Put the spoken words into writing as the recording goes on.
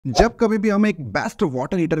जब कभी भी हम एक best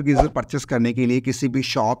water heater geyser purchase करने के लिए किसी भी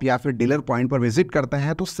शॉप या फिर डीलर पॉइंट पर विजिट करते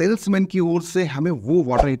हैं तो सेल्समैन की ओर से हमें वो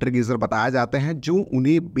वाटर हीटर गीजर बताए जाते हैं जो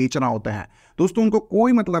उन्हें बेचना होता है। दोस्तों, उनको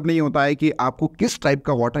कोई मतलब नहीं होता है कि आपको किस टाइप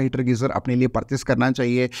का वाटर हीटर गीजर अपने लिए परचेस करना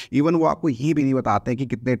चाहिए। इवन वो आपको ये भी नहीं बताते हैं कि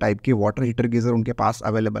कितने टाइप के वाटर हीटर गीजर उनके पास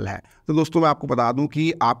अवेलेबल है। तो दोस्तों, मैं आपको बता दूं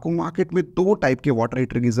कि आपको मार्केट में दो टाइप के वाटर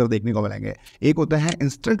हीटर गीजर देखने को मिलेंगे। एक होते हैं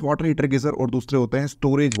इंस्टेंट वाटर हीटर गीजर और दूसरे होते हैं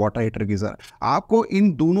स्टोरेज वाटर हीटर गीजर। आपको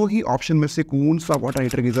इन दोनों ही ऑप्शन में से कौन सा वाटर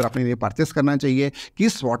हीटर गीजर अपने लिए परचेस करना चाहिए,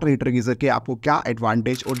 किस वाटर हीटर गीजर के आपको क्या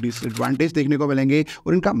एडवांटेज और डिसएडवांटेज देखने को मिलेंगे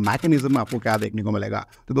और इनका मैकेनिज्म आपको क्या देखने को मिलेगा।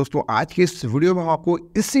 तो दोस्तों, आज के इस वीडियो में हम आपको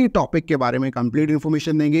इसी टॉपिक के बारे में कंप्लीट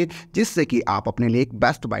इंफॉर्मेशन देंगे जिससे कि आप अपने लिए एक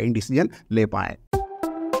बेस्ट बाइंग डिसीजन ले पाए।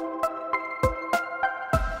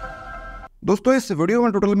 दोस्तों, इस वीडियो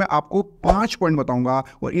में टोटल मैं आपको 5 पॉइंट बताऊंगा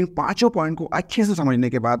और इन पांचों पॉइंट को अच्छे से समझने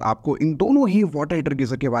के बाद आपको इन दोनों ही वाटर हीटर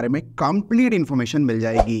गीजर के बारे में कंप्लीट इंफॉर्मेशन मिल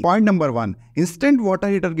जाएगी। Point number 1, instant water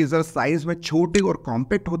heater geyser size में छोटे और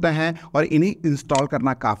कॉम्पैक्ट होते हैं और इन्हें इंस्टॉल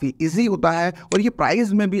करना काफी इजी होता है और ये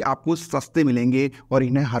प्राइस में भी आपको सस्ते मिलेंगे और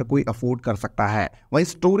इन्हें हर कोई अफोर्ड कर सकता है। वहीं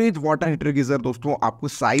स्टोरेज वाटर हीटर गीजर दोस्तों आपको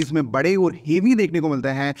साइज में बड़े और हेवी देखने को मिलते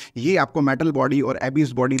हैं। ये आपको मेटल बॉडी और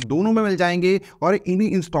एबीएस बॉडी दोनों में मिल जाएंगे और इन्हें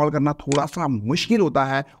इंस्टॉल करना थोड़ा सा मुश्किल होता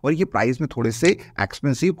है और ये प्राइस में थोड़े से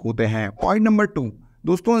एक्सपेंसिव होते हैं। पॉइंट नंबर 2,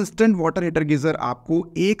 दोस्तों इंस्टेंट वाटर हीटर गीजर आपको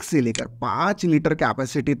 1 से लेकर 5 लीटर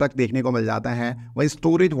कैपेसिटी तक देखने को मिल जाता है। वही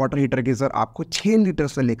स्टोरेज वाटर हीटर गीजर आपको 6 लीटर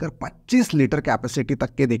से लेकर 25 लीटर कैपेसिटी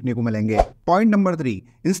तक के देखने को मिलेंगे। Point number 3,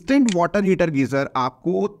 instant water heater geyser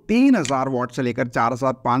आपको 3000 वाट से लेकर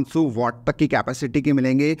 4500 वाट तक की कैपेसिटी के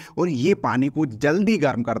मिलेंगे और ये पानी को जल्दी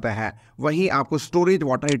गर्म करता है। वहीं आपको स्टोरेज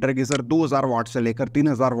वाटर हीटर गीजर 2000 वाट से लेकर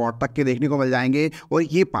 3000 वाट तक के देखने को मिल जाएंगे और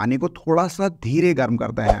ये पानी को थोड़ा सा धीरे गर्म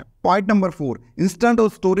करते हैं। पॉइंट नंबर 4, इंस्टेंट और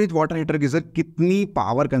स्टोरेज वाटर हीटर गीजर कितनी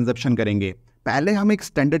पावर कंजप्शन करेंगे। पहले हम एक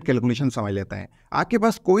स्टैंडर्ड कैलकुलेशन समझ लेते हैं। आपके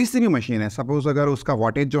पास कोई सी भी मशीन है, सपोज अगर उसका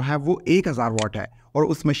वाटेज जो है वो 1000 वाट है और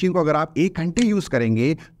उस मशीन को अगर आप 1 घंटे यूज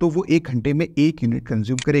करेंगे तो वो 1 घंटे में 1 यूनिट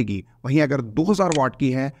कंज्यूम करेगी। वहीं अगर 2000 वाट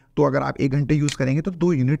की है तो अगर आप 1 घंटे यूज करेंगे तो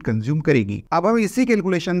 2 यूनिट कंज्यूम करेगी। अब हम इसी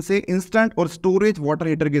कैलकुलेशन से इंस्टेंट और स्टोरेज वाटर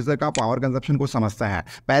हीटर गीजर का पावर कंजप्शन को समझते हैं।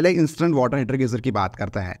 पहले इंस्टेंट वाटर हीटर गीजर की बात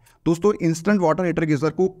करते हैं। दोस्तों, इंस्टेंट वाटर हीटर गीजर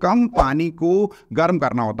को कम पानी को गर्म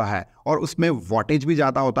करना होता है और उसमें वाटेज भी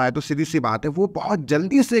ज्यादा होता है, तो सीधी सी बात है वो बहुत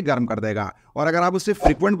जल्दी से गर्म कर देगा। और अगर आप उसे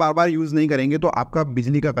फ्रीक्वेंट बार बार यूज नहीं करेंगे तो आपका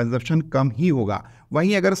बिजली का कंजप्शन कम ही होगा।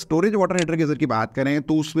 वहीं अगर स्टोरेज वाटर हीटर गीजर की बात करें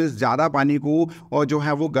तो उसमें ज्यादा पानी को और जो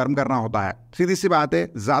है वो गर्म करना होता है। सीधी सी बात है,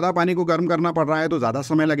 ज्यादा पानी को गर्म करना पड़ रहा है तो ज्यादा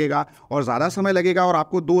समय लगेगा और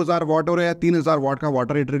आपको 2000 वाट और या 3000 वाट का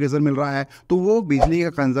वाटर हीटर गीजर मिल रहा है तो वो बिजली का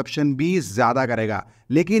कंजप्शन भी ज्यादा करेगा।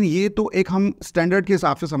 लेकिन ये तो एक हम स्टैंडर्ड के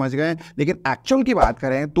हिसाब से समझ गए, लेकिन एक्चुअल की बात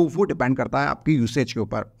करें तो वो डिपेंड करता है आपकी यूसेज के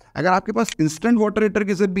ऊपर। अगर आपके पास इंस्टेंट वाटर हीटर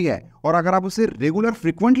गीजर भी है और अगर आप उसे रेगुलर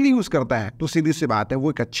फ्रीक्वेंटली यूज करता है तो सीधी सी बात है वो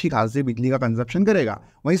एक अच्छी खासी बिजली का कंजप्शन करेगा।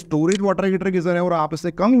 वहीं स्टोरेज वाटर हीटर गीजर है और आप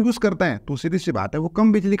इसे कम यूज करते हैं तो सीधी सी बात है वो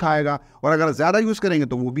कम बिजली खाएगा और अगर ज्यादा यूज करेंगे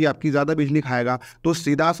तो वो भी आपकी ज्यादा बिजली खाएगा। तो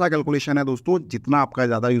सीधा सा कैलकुलेशन है दोस्तों, जितना आपका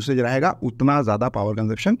ज्यादा यूसेज रहेगा उतना ज्यादा पावर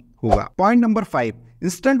कंजप्शन होगा। Point number 5,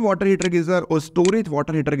 instant water heater geyser और स्टोरेज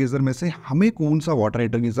वाटर हीटर गीजर में से हमें कौन सा वाटर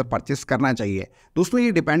हीटर गीजर परचेस करना चाहिए। दोस्तों,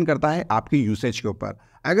 ये डिपेंड करता है आपकी यूसेज के ऊपर।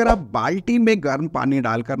 अगर आप बाल्टी में गर्म पानी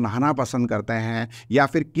डालकर नहाना पसंद करते हैं या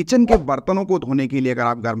फिर किचन के बर्तनों को धोने के लिए अगर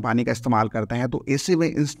आप गर्म पानी का इस्तेमाल करते हैं तो ऐसे में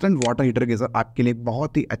इंस्टेंट वाटर हीटर गीजर आपके लिए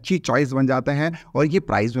बहुत ही अच्छी चॉइस बन जाते हैं और ये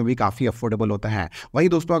प्राइस में भी काफ़ी अफोर्डेबल होते हैं। वहीं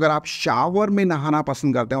दोस्तों, अगर आप शावर में नहाना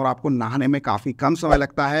पसंद करते हैं और आपको नहाने में काफ़ी कम समय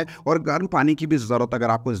लगता है और गर्म पानी की भी ज़रूरत अगर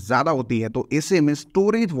आपको ज़्यादा होती है तो ऐसे में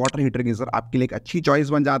स्टोरेज वाटर हीटर गीजर आपके लिए एक अच्छी चॉइस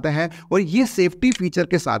बन जाते हैं और ये सेफ्टी फीचर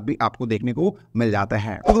के साथ भी आपको देखने को मिल जाते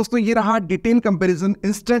हैं। तो दोस्तों, ये रहा डिटेल कंपैरिजन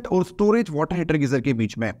इंस्टेंट और स्टोरेज वाटर हीटर गीजर के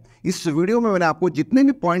बीच में। इस वीडियो में मैंने आपको जितने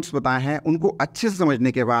भी पॉइंट्स बताए हैं उनको अच्छे से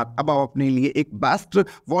समझने के बाद अब आप अपने लिए एक बेस्ट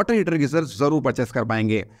वाटर हीटर गीजर जरूर परचेस कर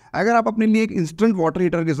पाएंगे। अगर आप अपने लिए एक instant water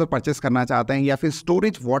heater geyser purchase करना चाहते हैं या फिर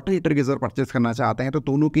storage water heater geyser purchase करना चाहते हैं तो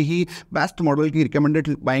दोनों की ही बेस्ट मॉडल की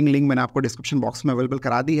रिकमेंडेड बाइंग लिंक मैंने आपको डिस्क्रिप्शन बॉक्स में अवेलेबल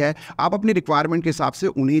करा दी है। आप अपनी रिक्वायरमेंट के हिसाब से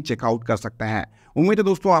उन्हें चेकआउट कर सकते हैं। उम्मीद है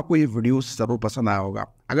दोस्तों आपको ये वीडियो जरूर पसंद आया होगा।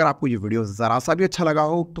 अगर आपको ये वीडियो जरा सा भी अच्छा लगा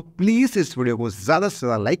हो तो प्लीज इस वीडियो को ज्यादा से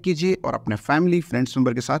ज्यादा लाइक कीजिए और अपने फैमिली फ्रेंड्स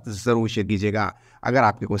मेंबर के साथ जरूर शेयर कीजिएगा। अगर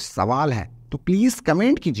आपके कोई सवाल है तो प्लीज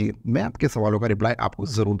कमेंट कीजिए, मैं आपके सवालों का रिप्लाई आपको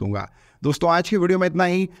जरूर दूंगा। दोस्तों, आज की वीडियो में इतना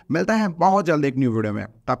ही। मिलता है बहुत जल्द एक न्यू वीडियो में,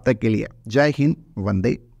 तब तक के लिए जय हिंद,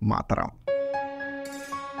 वंदे मातरम।